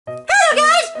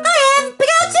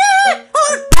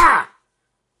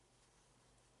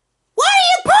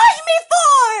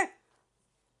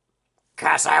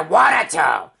because I wanted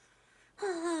to.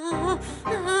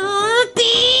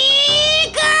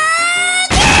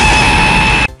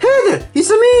 Hey there, it's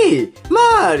me,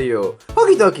 Mario.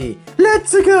 Okie dokie,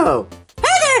 let's go.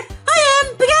 Hey there, I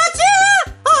am Pikachu,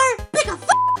 or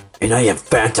Pikachu. And I am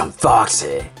Phantom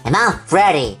Foxy. And I'm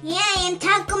Freddy. Yeah, I am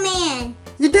Taco Man.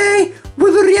 Today,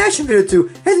 with a reaction video to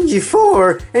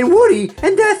SMG4 and Woody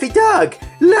and Daffy Duck.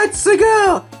 Let's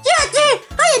go. Yeah, dude,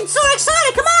 I am so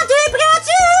excited. Come on, dude,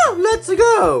 Pikachu. Let's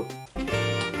go.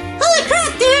 Holy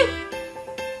crap, dude.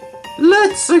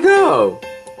 Let's go.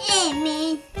 Hey,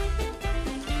 man.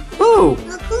 Oh,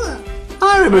 Oh, cool.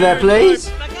 I remember that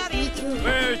place. Me too.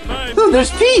 Oh,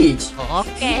 there's Peach.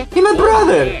 Okay. And my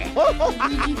brother. What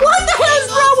the hell is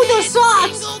wrong with those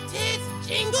socks?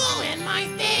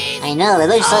 I know, they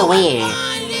look so weird.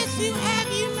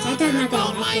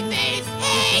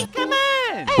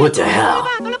 What the hell?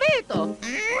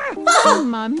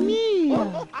 Mamma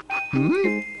mia!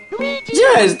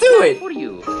 Yes, do it.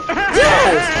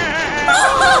 Yes.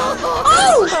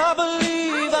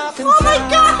 Oh my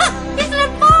god! He's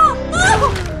gonna fall!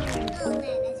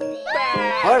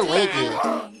 Poor Luigi.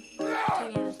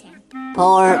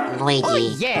 Poor Luigi.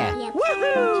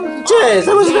 Yes,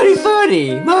 that was very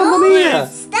funny. Mamma mia.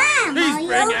 Stop,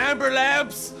 Mario! Amber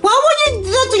Lamps. What would you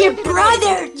do to your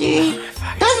brother, dude?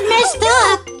 That's messed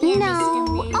up!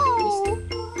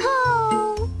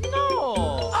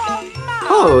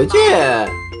 Oh, yeah.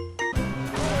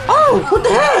 Oh, what the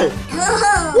hell?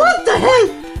 What the hell?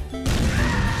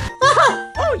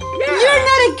 You're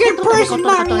not a good person,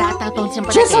 Mario!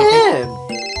 Yes, I am.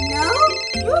 No?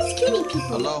 You're skinny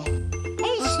people. Hello?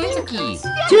 Santa Claus.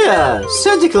 Yeah,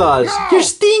 Santa Claus, you're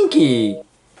stinky.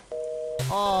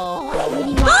 What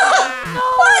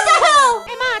the hell?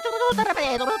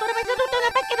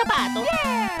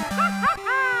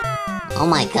 Oh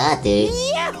my god, dude.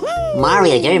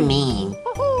 Mario, you're mean.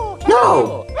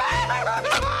 No.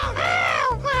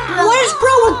 Where's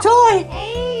Bro with Toy?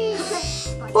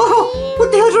 Oh,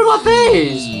 what the hell's wrong with my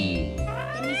face?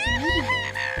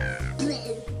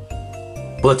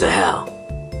 What the hell?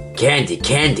 Candy,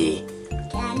 candy.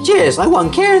 Yes, I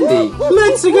want candy.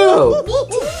 Let's go.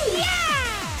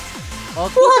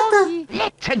 What the?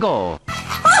 Let's go!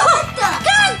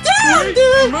 God damn,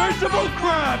 dude! Merciful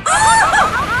crab.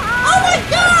 Oh my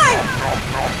god!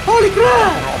 Holy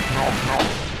crap.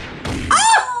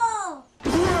 Oh!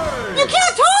 You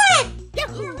can't toy it!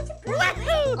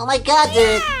 Oh my god,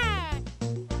 dude.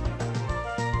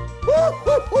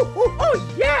 Oh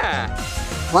yeah!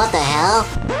 What the hell?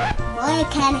 Mario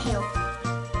can't help.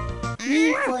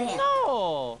 Me for him.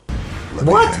 No!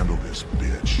 What? Handle this,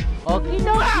 bitch. Okay,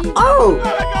 dokie. Oh,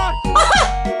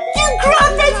 You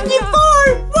grabbed SMG4!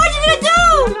 What are you gonna do?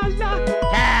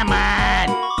 Come on!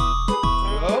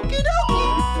 Okie dokie.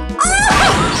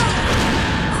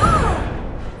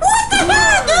 What the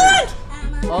hell, dude?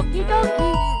 Okie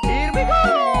dokie. Here we go!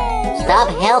 Stop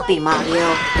helping, Mario.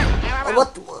 What?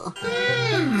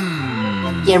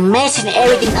 You're messing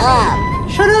everything up.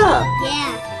 shut up.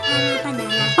 Yeah,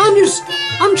 banana.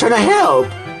 I'm trying to help.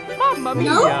 Mamma mia!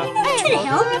 No, you're not trying to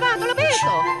help.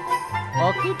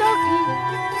 Okie dokie.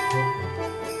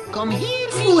 Come here.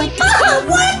 What the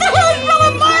hell is wrong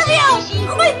with Mario?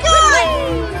 Oh my god!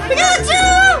 Pikachu!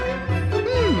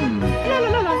 La la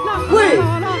la la la. Wait.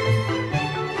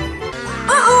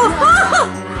 Uh-oh!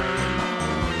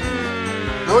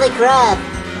 Holy crap.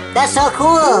 That's so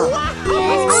cool.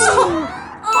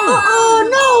 Oh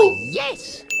no!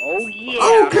 Yes! Oh yeah.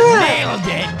 Oh crap. Nailed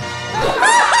it.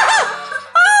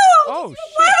 Oh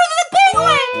Where is the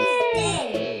penguin?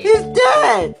 He's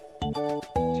dead.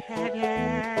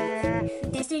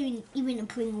 That's not even a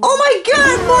penguin. Oh my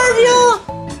god, Mario.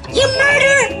 You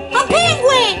murdered a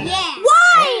penguin! Yeah.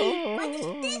 Why? Why did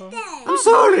you do that? I'm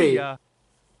sorry.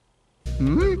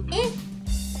 Hmm?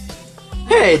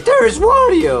 Hey, there's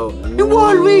Wario and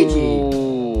Waluigi.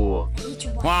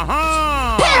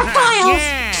 Pedophiles!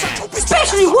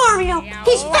 Especially Wario!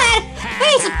 He's fat!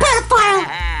 He's a pedophile!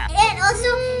 And also,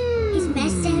 his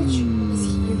mustache is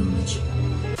huge.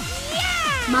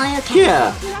 Mario can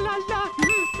Yeah.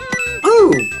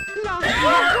 Ooh.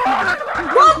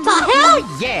 What the hell?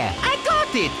 Yeah, I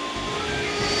got it!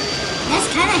 That's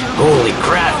kinda helpful. Holy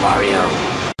crap, Mario.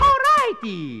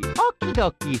 Alrighty! Okie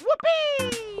dokie.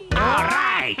 Whoopee!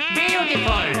 Alright.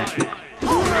 Beautiful.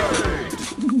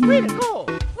 Way to go!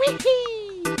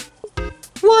 Whee!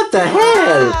 What the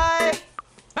hell?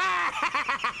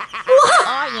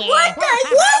 What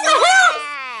the hell?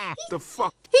 The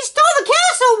fuck? He stole the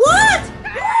castle! What?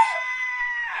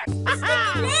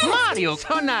 Mario,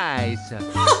 so nice!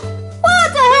 What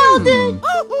the hell, dude?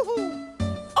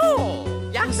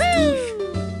 Oh! Yahoo!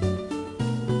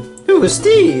 Ooh,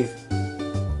 Steve!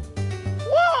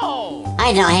 Whoa!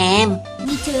 I know him.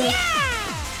 Me too.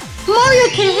 Mario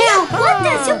can help. What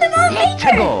the Super Mario Let's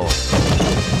Maker? go!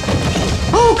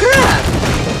 Oh crap!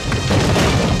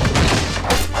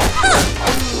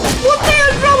 What the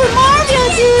hell's wrong with Mario,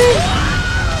 dude?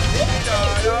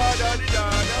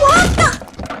 What the?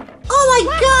 Oh my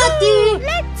god, dude!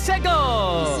 Let's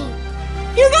go!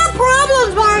 You got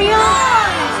problems, Mario!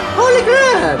 Holy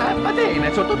crap!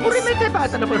 Padena, sotto pure mette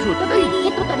basta la prosciutto, dai.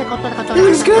 It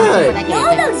looks good!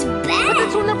 No, looks bad.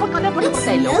 Looks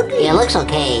ugly. It looks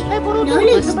okay. No,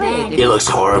 looks bad. It looks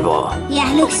horrible.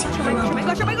 Yeah, looks. Fucking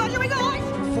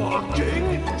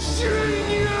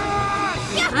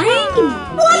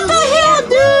What the hell,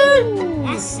 dude?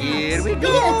 That's Here we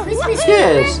go. Christmas.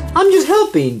 Yes, I'm just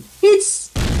helping.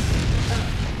 It's...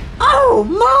 Oh,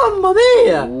 mamma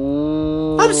mia!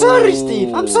 I'm sorry,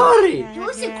 Steve. I'm sorry. He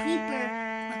was a creeper.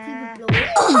 A creeper blower.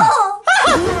 Oh!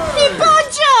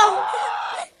 Pikachu!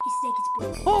 His neck is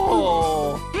broken.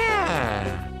 Oh, yeah.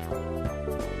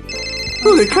 Who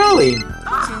are they calling?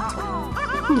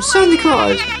 Santa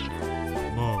Claus.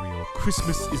 Mario,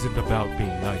 Christmas isn't about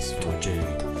being nice for a day.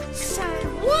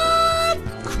 What?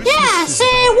 Christmas Yeah, is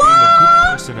say about what? being a good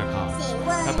person at heart. Say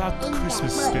what? About the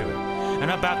Christmas spirit. And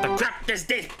about the crap this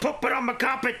day, put it on my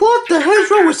carpet. What the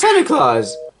hell's wrong with Santa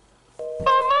Claus?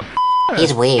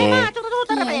 He's weird.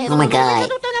 Oh my god.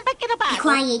 Be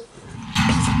quiet.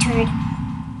 Piece of turd.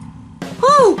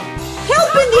 Oh!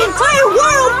 Helping the entire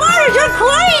world! Mario, you're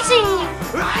crazy!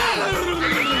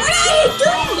 What are you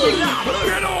doing?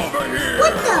 Get over here!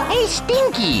 What the? Hey,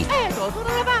 Stinky.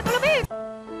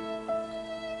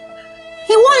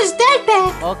 He wants his dad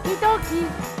back! Okie dokie.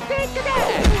 Take that.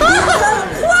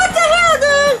 What the hell,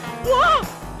 dude? What?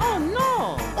 Oh,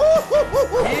 no.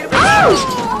 Here we go. Ouch!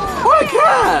 Holy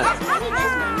crap!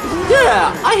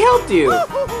 Yeah, I helped you.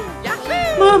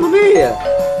 Yahoo! Mamma mia!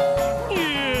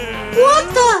 What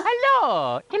the?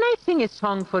 Hello. Can I sing a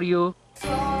song for you?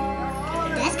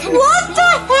 That's kind of. What the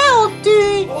hell,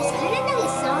 dude? It's kind of like a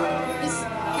song.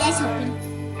 Let's open.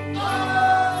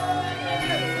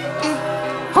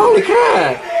 Holy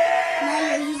crap!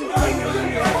 Mario, use a What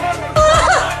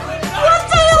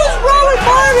the hell is wrong with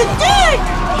Mario, dude?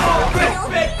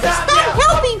 Stop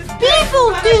helping people,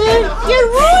 dude! You're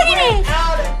ruining it!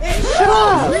 Shut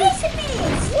up!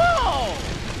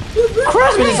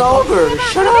 Christmas is over!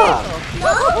 Shut up!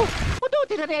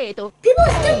 People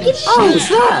still keep Oh,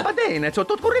 snap! Padena,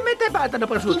 sotto pure mette basta la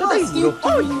prosciutto, People dai. still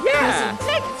Oh, giving yeah.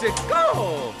 presents. Let's go.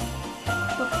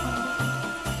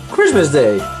 Christmas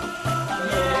Day!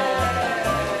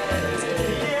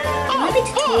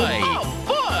 Boy.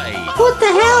 Boy. What the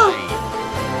hell?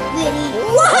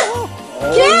 What?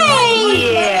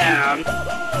 Yay! Yeah.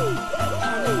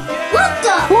 What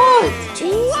the? What?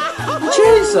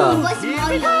 Chainsaw! What's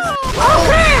Mario? Oh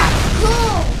crap!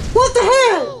 Cool! What the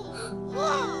hell?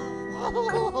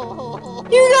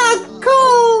 You got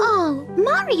cold! Oh,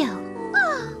 Mario!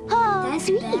 That's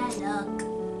bad luck.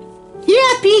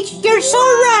 Yeah, Peach, you're so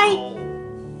right!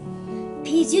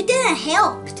 Peach, you didn't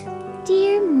help.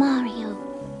 Dear Mario.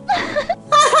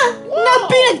 Not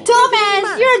being a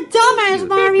dumbass! You're a dumbass,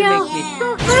 Mario!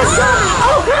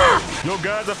 Oh crap! You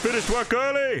guys are finished work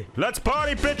early. Let's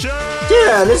party, bitches!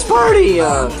 Yeah, let's party!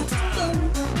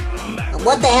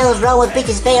 What the hell is wrong with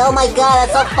Peach's face? Oh my god,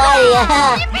 that's so funny!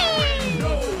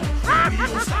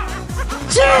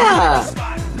 Yeah!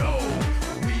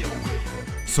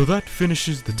 So that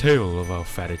finishes the tale of our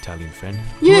fat Italian friend.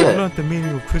 Yeah. Who had learned the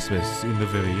meaning of Christmas in the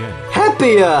very end.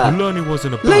 Happy, He learned it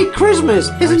wasn't about late being Christmas,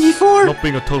 nice, isn't he for? not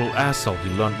being a total asshole. He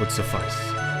learned would suffice.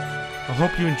 I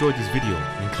hope you enjoyed this video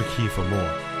and click here for more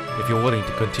if you're willing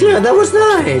to continue. Yeah, that was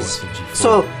watching nice! more SMG4.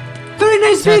 So, very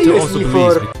nice Santa video, also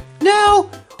SMG4. believes Now,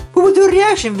 we will do a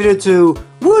reaction video to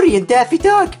Woody and Daffy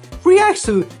Duck reacts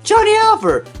to Johnny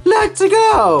Albert. Let's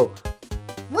go!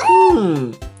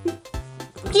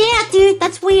 Yeah, dude,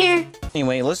 that's weird.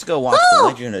 Anyway, let's go watch The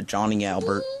Legend of Johnny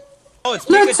Albert. Oh, it's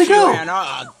Let's Pikachu, go. man.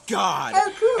 Oh, God.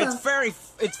 Oh, cool.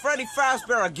 It's Freddy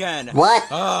Fazbear again. What?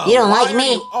 Oh, You don't why like are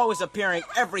me? you always appearing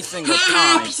every single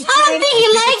Ah, time. piece of I turd. think he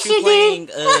likes Pikachu you, playing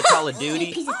dude. Call of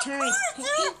Duty. Piece of turd.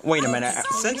 Wait a minute.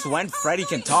 Since when Freddy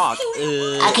can talk?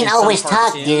 I can in some always talk,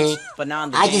 cartoons, dude. But not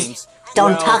in the I games. just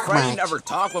don't Well, talk Freddy much. never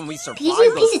talked when we survived Piece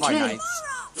those of Five turd. Nights.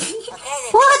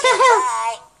 What the hell?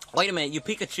 Wait a minute, you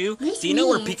Pikachu? Yes, Do you know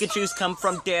where me. Pikachus come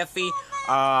from, Daffy?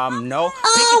 No.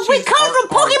 Oh, we Pikachus come from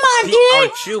Pokemon, are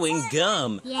dude. chewing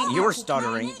gum. Yeah, You were that's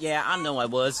stuttering. Pokemon. Yeah, I know I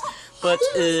was. But,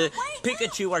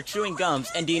 Pikachu are chewing gums.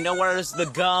 And do you know where does the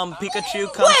gum Pikachu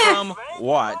come Where? from?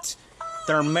 What?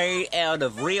 They're made out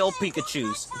of real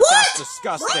Pikachus. What? That's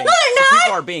disgusting. No, they're So not.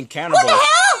 people are being cannibals. What the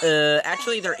hell?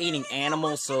 Actually, they're eating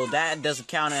animals, so that doesn't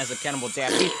count as a cannibal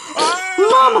Daffy.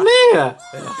 Mamma mia!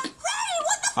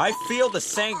 I feel the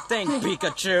same thing,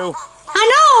 Pikachu. I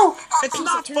know! It's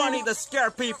not funny to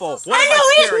scare people. What I if know,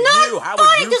 I it's scare not you? How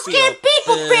funny would you to scare feel?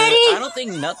 people, Freddy! I don't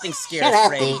think nothing scares Shut up,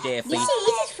 Freddy, dude. Daffy. You see,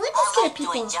 it's fun to scare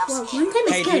people. Well, one time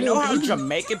I Hey, do scared you know a how baby.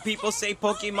 Jamaican people say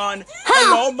Pokemon? How?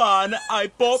 Hello, man. I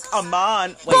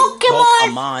Pokemon. Wait,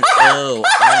 Pokemon. Pokemon. Oh,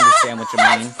 I understand what you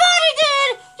mean. Funny,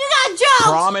 dude! You got jokes!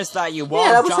 Promise that you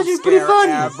won't that was jump actually pretty scare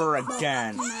funny. ever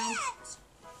again.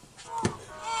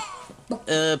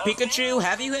 Pikachu,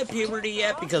 have you hit puberty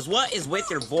yet? Because what is with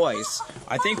your voice?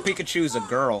 I think Pikachu's a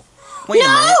girl. Wait a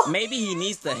minute, maybe he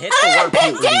needs to hit the word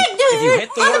puberty. If you hit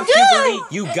the word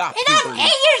puberty, you got And I'm 8 puberty.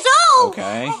 years old!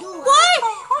 Okay. What?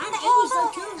 I'm 8 years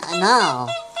old too. I know.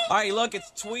 Hey, look, it's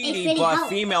Hey, Tweety, Freddy, but how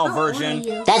female old are version.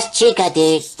 you? That's Chica,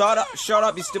 dude. Shut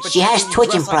up, you stupid She has chicken. You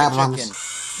twitching dress like a problems. chicken.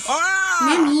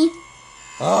 Ah! Mommy.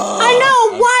 I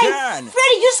know, why? Again.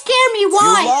 Freddy, you scare me, You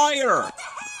why? liar!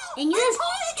 And you have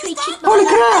twitchy Holy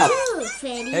crap! too,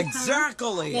 Freddy.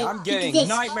 Exactly! Like, I'm getting this.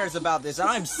 nightmares about this, and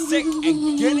I'm sick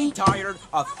and getting tired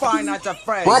of Five Nights at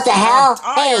Freddy. What the hell?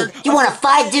 I'm Hey, tired you of wanna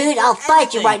fight, dude? I'll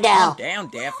fight you right now. Calm down,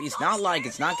 Daffy. It's not like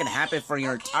it's not gonna happen for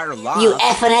your entire life. You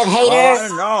effing F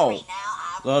hater. No.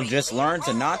 Well, just learn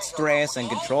to not stress and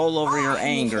control over your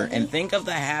anger, and think of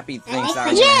the happy things that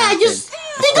are gonna happen. just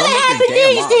think of Don't the make happy your damn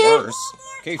things, lot dude. worse.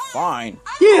 Okay, fine.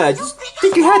 Yeah, just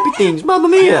think of happy things, Mamma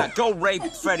Yeah, mia! go rape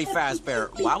Freddy Fazbear.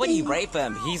 Why would he rape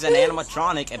him? He's an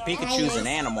animatronic, and Pikachu's an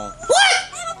animal. What?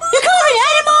 You call me an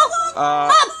animal?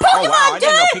 Oh Pokemon, wow, I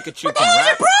didn't know dude! Pikachu What the can hell is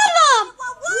your rap.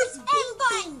 problem?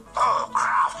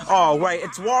 Oh wait,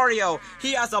 it's Wario.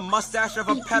 He has a mustache of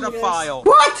a pedophile.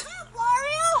 What?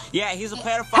 Yeah, he's a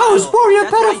pedophile. How is Wario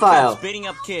a That's why he pedophile? keeps beating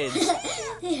up kids.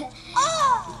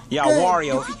 Yeah,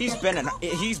 Wario. He's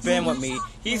been with me.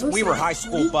 We were high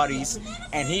school buddies,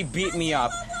 and he beat me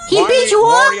up. He beat you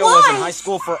up? Wario was in Why? high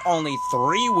school for only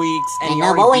 3 weeks, and Hey, he no,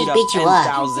 already Bowie beat up beat you up.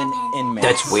 10,000 inmates.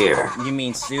 That's weird. You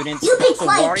mean students? You be So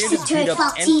quiet, Wario just beat Mr. up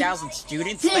Foxy. 10,000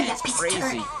 students? You're That's a piece of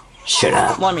crazy. turd. Shut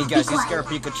up. Let me guess, you quiet. scare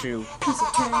Pikachu. Piece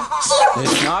of turd.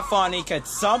 It's not funny. Could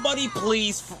somebody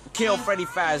please kill Freddy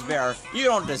Fazbear? You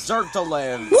don't deserve to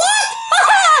live.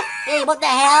 Hey, what the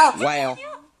hell? Well,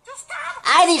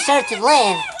 I deserve to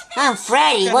live. I'm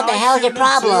Freddy. Can What the I hell's your shoot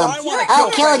him too? problem? I wanna I'll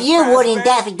kill kill Freddy you, Woody And Fazbear.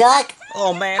 Daffy Duck.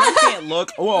 oh man, I can't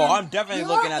look. Whoa, I'm definitely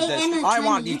looking at You're this. an I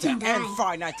want animatronic, you you to can end die.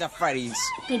 Five Nights at Freddy's.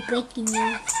 Be breaking you.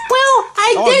 Well,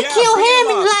 I Oh, did yeah, kill bring him him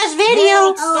in the up. last video,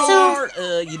 World so...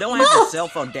 Star, you don't have a cell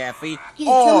phone, Daffy. He's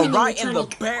Oh, an right in the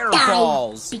animatronic. bear Die.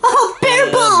 balls. Oh,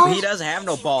 bear balls! He doesn't have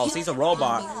no balls. He's a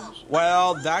robot.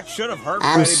 Well, that should have hurt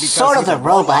I'm Freddy because sort of he's a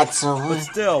robot, so... But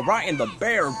still, right in the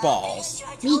bear balls.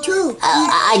 Me too.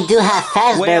 I do have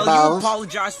Fazbear Well, you balls.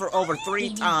 apologized for over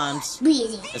 3 times.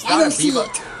 Breezy. It's I not a don't see BB.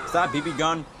 it. It's not a BB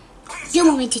gun. You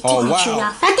want me to take Oh my shirt wow!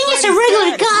 off? I think it's a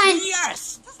regular Freddy's gun. dead.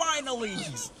 Yes, finally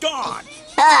he's gone.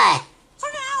 Ah,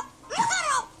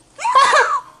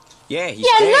 Yeah, he's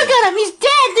Yeah, dead. look at him, he's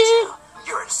dead, dude!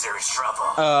 You're in serious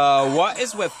trouble. What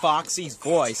is with Foxy's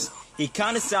voice? He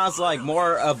kind of sounds like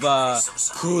more of a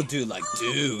cool dude, like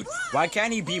dude. Why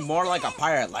can't he be more like a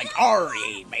pirate, like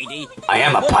Ari, matey? I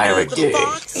am a What pirate, does the dude.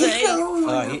 fox say?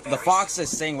 The fox is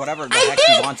saying whatever the I heck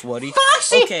he did. wants, Woody.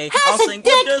 Foxy okay, has I'll a sing.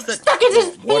 dick What does the stuck in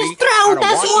his Woody? throat, I don't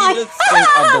that's want why. you to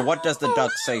sing of the What Does the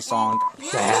Duck Say song.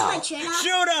 Hell.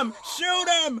 Shoot him! Shoot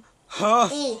him! Huh?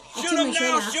 Hey, I Shoot took him my shirt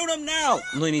now! off. Shoot him now!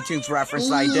 Looney Tunes reference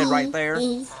that I did right there.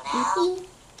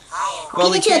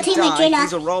 Well, he Pikachu, can't take my shirt die. off.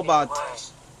 He's a robot.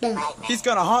 He's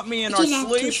gonna haunt me in our You have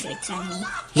two sleep. shirts on me.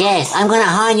 yes, I'm gonna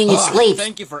haunt you in your Ugh, sleep.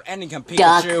 Thank you for ending him,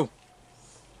 Duck. Pikachu.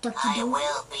 Ducky Doo.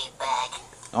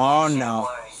 Oh no.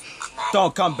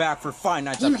 Don't come back for Five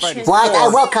Nights Give at me a Freddy's. shirt. What? I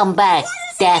will come back,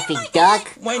 Daffy Duck.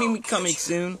 When are we coming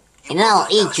soon? And I'll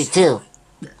eat you too.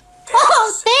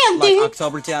 Oh, damn, Like dude!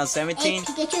 October Hey, 2017?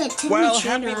 Pikachu, take Well, my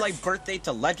shirt happy off. late birthday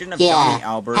to Legend of Yeah. Johnny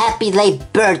Albert. Happy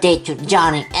late birthday to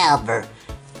Johnny Albert.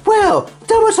 Well,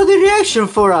 that was the reaction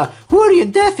for Woody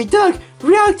and Daffy Duck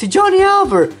react to Johnny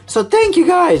Albert. So thank you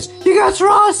guys. You guys are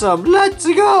awesome. Let's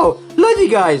go. Love you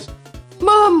guys.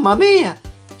 Mamma mia.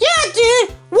 Yeah,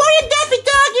 dude. Woody and Daffy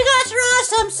Duck, you guys are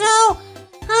awesome. So,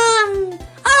 I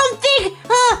don't think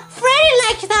Freddy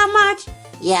likes that much.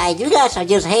 Yeah, you guys are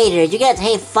just haters. You guys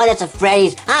hate Five Nights at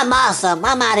Freddy's. I'm awesome.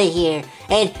 I'm out of here.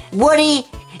 And Woody,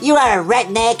 you are a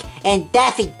redneck. And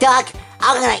Daffy Duck,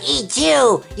 I'm gonna eat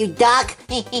you, you duck.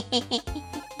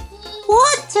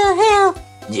 What the hell?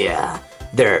 Yeah,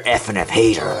 they're effing F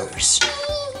haters.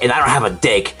 And I don't have a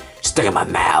dick stuck in my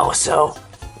mouth, so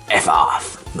F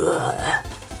off. Ugh.